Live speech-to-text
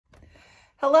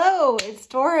Hello, it's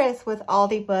Doris with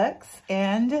Aldi Books,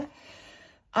 and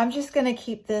I'm just going to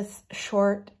keep this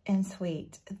short and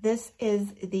sweet. This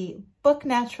is the Book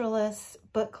Naturalists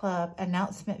Book Club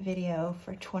announcement video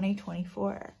for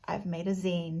 2024. I've made a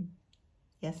zine.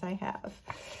 Yes, I have.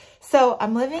 So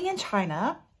I'm living in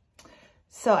China,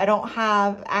 so I don't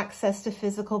have access to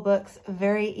physical books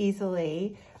very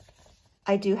easily.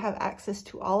 I do have access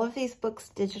to all of these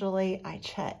books digitally. I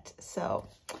checked. So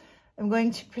I'm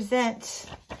going to present,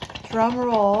 drum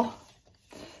roll,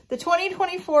 the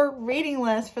 2024 reading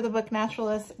list for the Book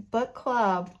Naturalists Book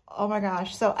Club. Oh my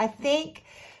gosh. So I think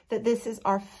that this is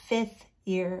our 5th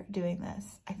year doing this.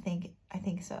 I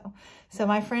think so. So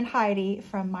my friend Heidi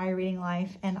from My Reading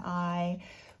Life and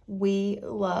we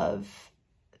love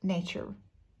nature.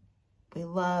 We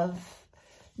love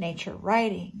nature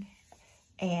writing,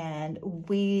 and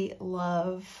we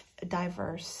love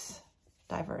diverse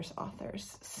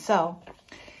authors. So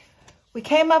we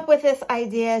came up with this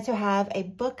idea to have a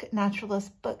Book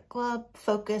Naturalist Book Club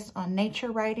focused on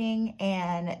nature writing,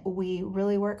 and we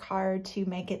really work hard to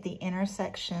make it the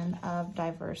intersection of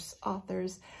diverse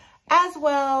authors as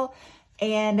well.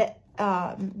 And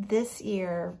this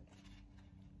year,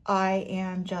 I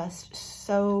am just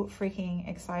so freaking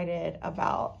excited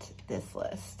about this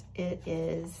list. It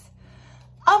is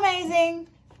amazing,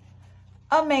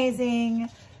 amazing.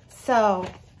 So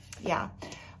yeah,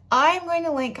 I'm going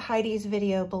to link Heidi's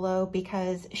video below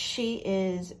because she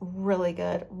is really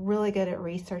good at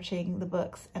researching the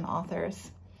books and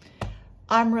authors.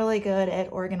 I'm really good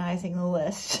at organizing the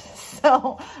list.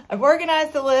 So I've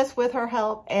organized the list with her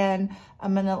help, and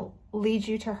I'm going to lead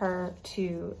you to her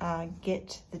to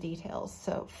get the details.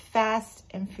 So fast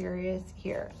and furious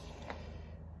here.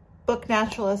 Book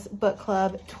Naturalist Book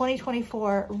Club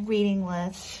 2024 reading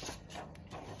list.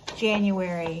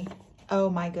 January, oh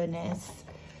my goodness.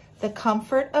 The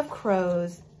Comfort of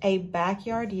Crows, A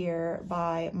Backyard Year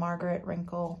by Margaret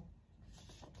Renkl.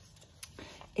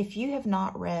 If you have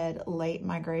not read Late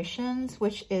Migrations,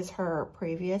 which is her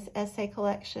previous essay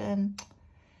collection,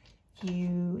 you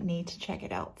need to check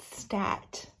it out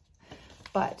stat.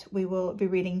 But we will be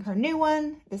reading her new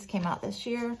one. This came out this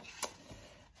year.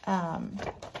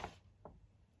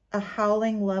 A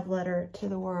Howling Love Letter to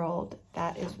the World.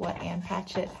 That is what Ann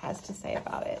Patchett has to say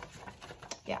about it.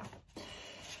 Yeah.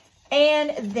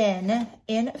 And then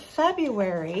in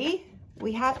February,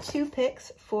 we have 2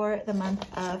 picks for the month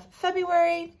of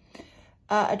February.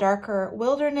 A Darker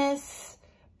Wilderness,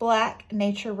 Black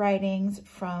Nature Writings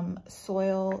from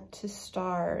Soil to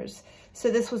Stars.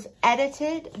 So this was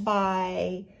edited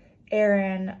by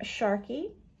Erin,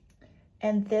 Sharkey,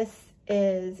 and this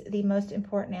is the most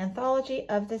important anthology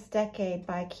of this decade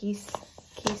by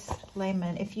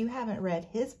Limon. If you haven't read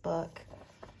his book,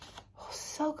 oh,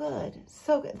 so good,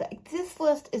 so good. This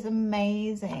list is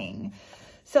amazing.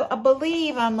 So I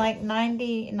believe I'm like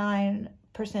 99%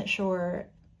 sure,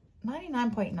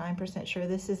 99.9% sure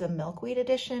this is a Milkweed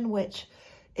edition, which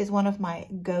is one of my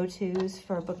go-tos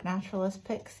for Book Naturalist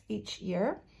picks each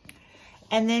year.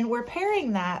 And then we're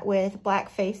pairing that with Black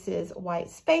Faces, White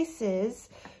Spaces,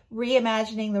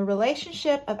 Reimagining the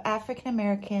Relationship of African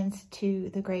Americans to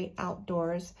the Great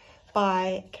Outdoors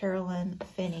by Carolyn,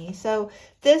 Finney. So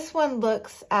this one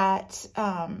looks at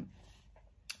how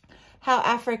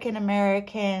African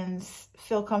Americans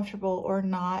feel comfortable or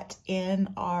not in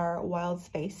our wild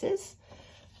spaces,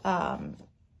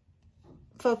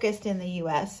 focused in the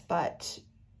U.S., but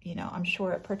you know, I'm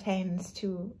sure it pertains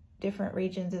to different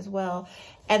regions as well.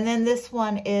 And then this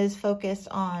one is focused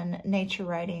on nature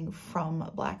writing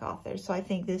from Black authors. So I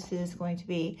think this is going to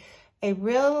be a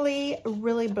really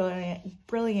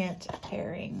brilliant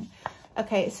pairing.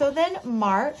 Okay, so then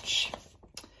March.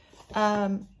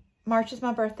 March is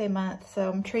my birthday month, so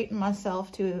I'm treating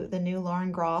myself to the new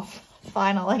Lauren Groff,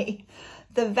 finally.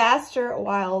 The Vaster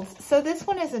Wilds. So this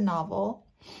one is a novel.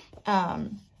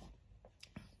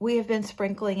 We have been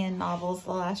sprinkling in novels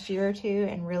the last year or two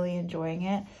and really enjoying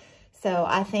it. So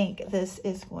I think this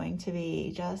is going to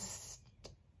be just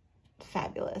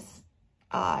fabulous.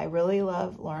 I really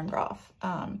love Lauren Groff.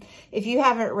 If you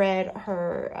haven't read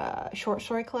her short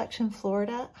story collection,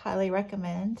 Florida, highly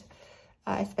recommend,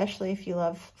 especially if you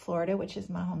love Florida, which is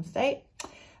my home state.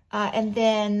 And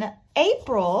then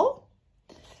April,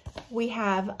 we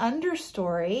have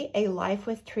Understory, A Life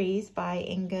with Trees by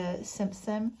Inga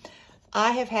Simpson.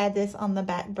 I have had this on the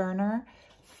back burner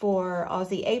for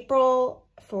Aussie April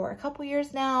for a couple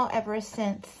years now, ever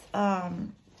since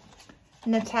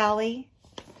Natalie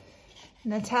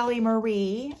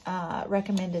Marie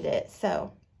recommended it.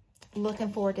 So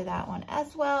looking forward to that one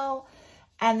as well.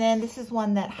 And then this is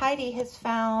one that Heidi has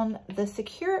found, the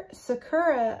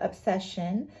Sakura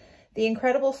Obsession, the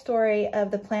incredible story of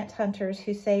the plant hunters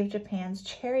who saved Japan's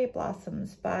cherry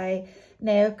blossoms by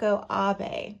Naoka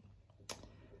Abe.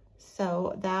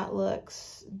 So that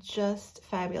looks just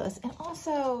fabulous. And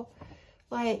also,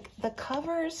 like, the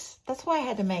covers, that's why I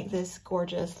had to make this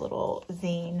gorgeous little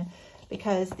zine,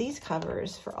 because these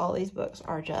covers for all these books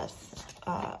are just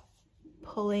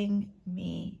pulling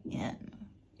me in.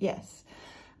 Yes.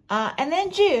 And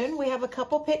then June, we have a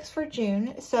couple picks for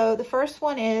June. So the first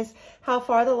one is How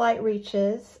Far the Light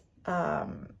Reaches, A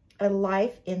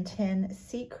Life in 10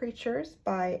 Sea Creatures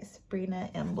by Sabrina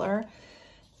Imbler.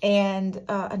 And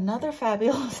another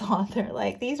fabulous author.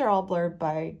 Like, these are all blurred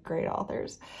by great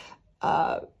authors.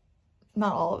 Not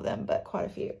all of them, but quite a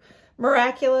few.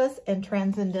 Miraculous and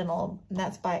Transcendental, and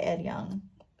that's by Ed Young.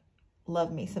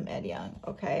 Love me some Ed Young,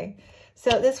 okay?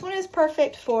 So this one is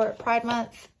perfect for Pride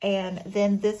Month, and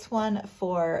then this one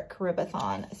for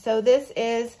Caribathon. So this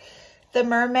is the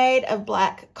Mermaid of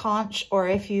Black Conch, or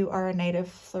if you are a native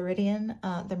Floridian,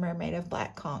 the Mermaid of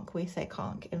Black Conch. We say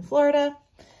conch in Florida.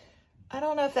 I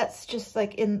don't know if that's just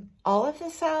like in all of the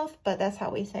South, but that's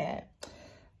how we say it.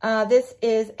 This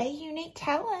is A Unique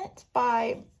Talent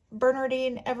by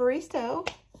Bernardine Evaristo.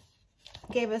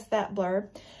 Gave us that blurb.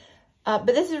 But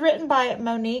this is written by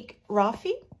Monique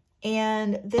Roffey,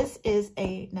 and this is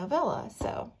a novella.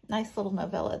 So nice little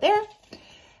novella there.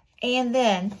 And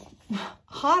then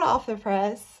hot off the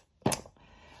press,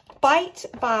 Bite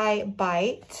by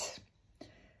Bite,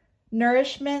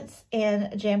 Nourishments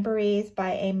and Jamborees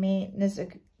by Aimee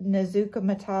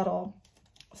Nezhukumatathil.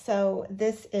 So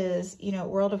this is, you know,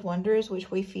 World of Wonders,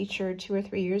 which we featured 2 or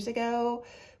 3 years ago,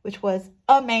 which was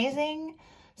amazing.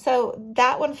 So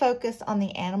that one focused on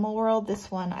the animal world. This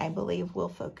one, I believe, will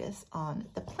focus on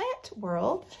the plant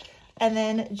world. And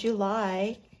then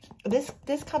July, this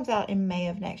comes out in May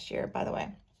of next year, by the way.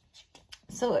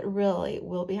 So it really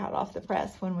will be hot off the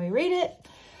press when we read it.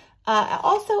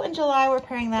 Also in July, we're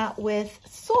pairing that with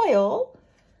Soil,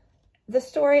 The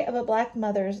Story of a Black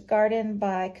Mother's Garden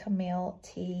by Camille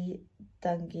T.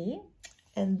 Dungy.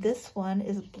 And this one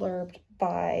is blurbed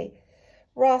by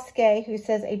Roskay, who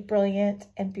says, a brilliant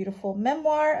and beautiful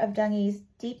memoir of Dungy's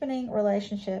deepening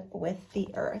relationship with the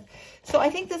earth. So I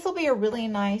think this will be a really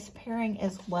nice pairing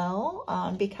as well,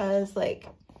 because like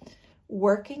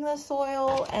working the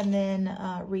soil and then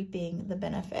reaping the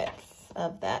benefits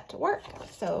of that work.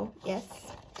 So yes.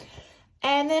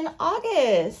 And then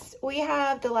August, we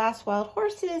have The Last Wild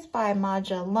Horses by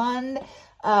Maja Lunde.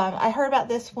 I heard about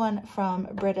this one from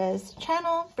Britta's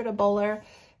channel, Britta Bowler,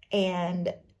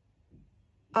 and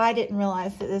I didn't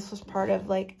realize that this was part of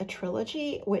like a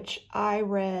trilogy, which I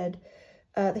read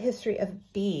The History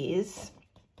of Bees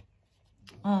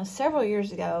several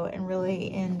years ago and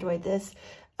really enjoyed this.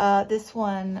 This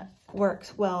one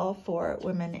works well for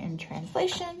women in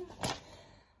translation.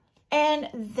 And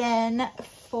then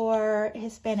for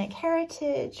Hispanic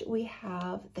heritage, we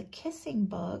have The Kissing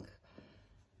Book,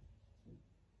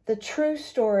 The True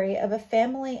Story of a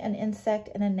Family, an Insect,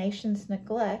 and a Nation's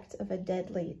Neglect of a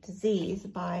Deadly Disease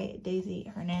by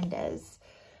Daisy Hernandez.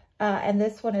 And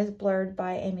this one is blurred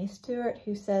by Amy Stewart,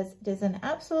 who says it is an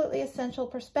absolutely essential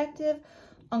perspective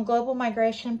on global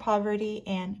migration, poverty,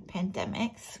 and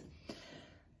pandemics.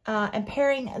 And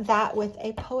pairing that with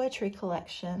a poetry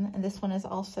collection, and this one is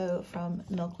also from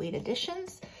Milkweed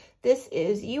Editions. This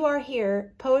is You Are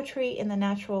Here, Poetry in the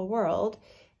Natural World,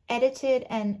 edited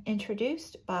and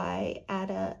introduced by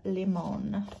Ada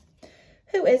Limon,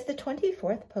 who is the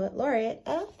 24th Poet Laureate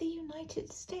of the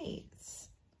United States.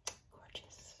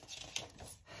 Gorgeous.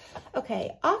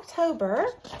 Okay, October.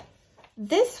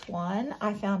 This one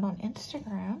I found on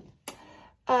Instagram.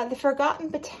 The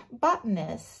Forgotten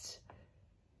Botanist,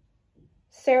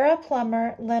 Sarah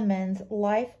Plummer Lemon's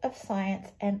Life of Science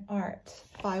and Art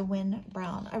by Wynne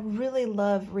Brown. I really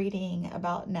love reading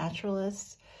about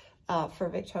naturalists for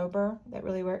Victober. That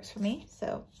really works for me,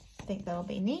 so I think that'll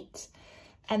be neat.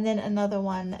 And then another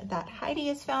one that Heidi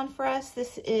has found for us.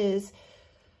 This is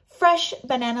Fresh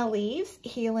Banana Leaves,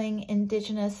 Healing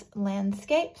Indigenous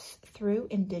Landscapes Through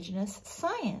Indigenous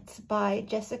Science by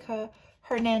Jessica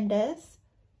Hernandez,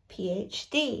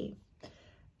 PhD.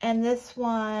 And this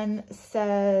one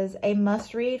says, a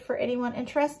must-read for anyone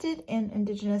interested in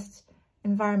Indigenous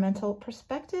environmental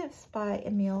perspectives by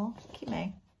Emile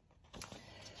Kime.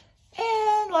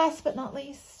 And last but not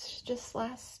least, just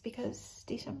last because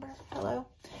December, hello,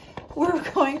 we're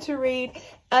going to read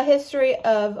A History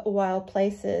of Wild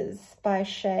Places by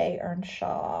Shea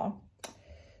Ernshaw.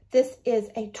 This is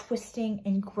a twisting,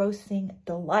 engrossing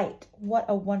delight. What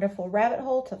a wonderful rabbit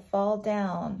hole to fall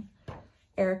down.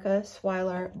 Erica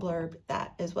Swiler blurbed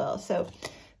that as well. So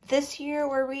this year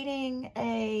we're reading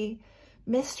a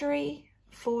mystery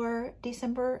for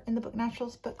December in the Book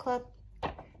Naturals book club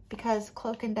because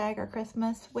Cloak and Dagger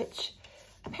Christmas, which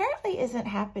apparently isn't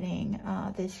happening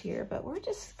this year, but we're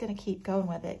just going to keep going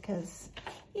with it because,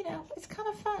 you know, it's kind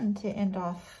of fun to end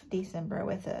off December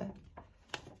with a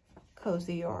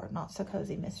cozy or not so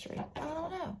cozy mystery. I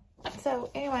don't know.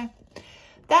 So anyway,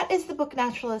 that is the Book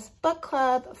Naturalist book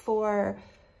club for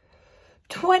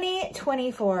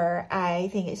 2024. I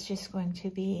think it's just going to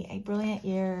be a brilliant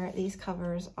year. These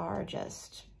covers are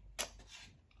just,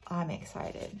 I'm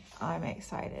excited. I'm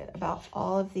excited about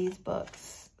all of these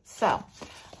books. So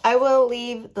I will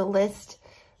leave the list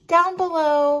down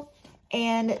below,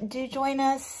 and do join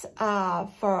us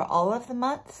for all of the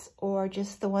months or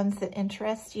just the ones that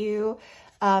interest you.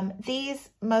 These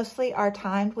mostly are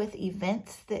timed with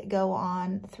events that go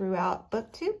on throughout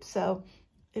BookTube, so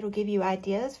it'll give you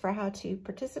ideas for how to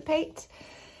participate.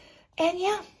 And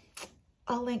yeah,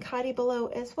 I'll link Heidi below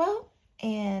as well,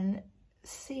 and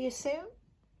see you soon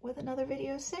with another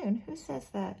video soon. Who says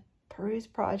that? Peruse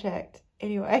Project.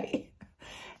 Anyway,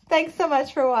 thanks so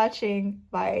much for watching.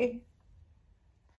 Bye.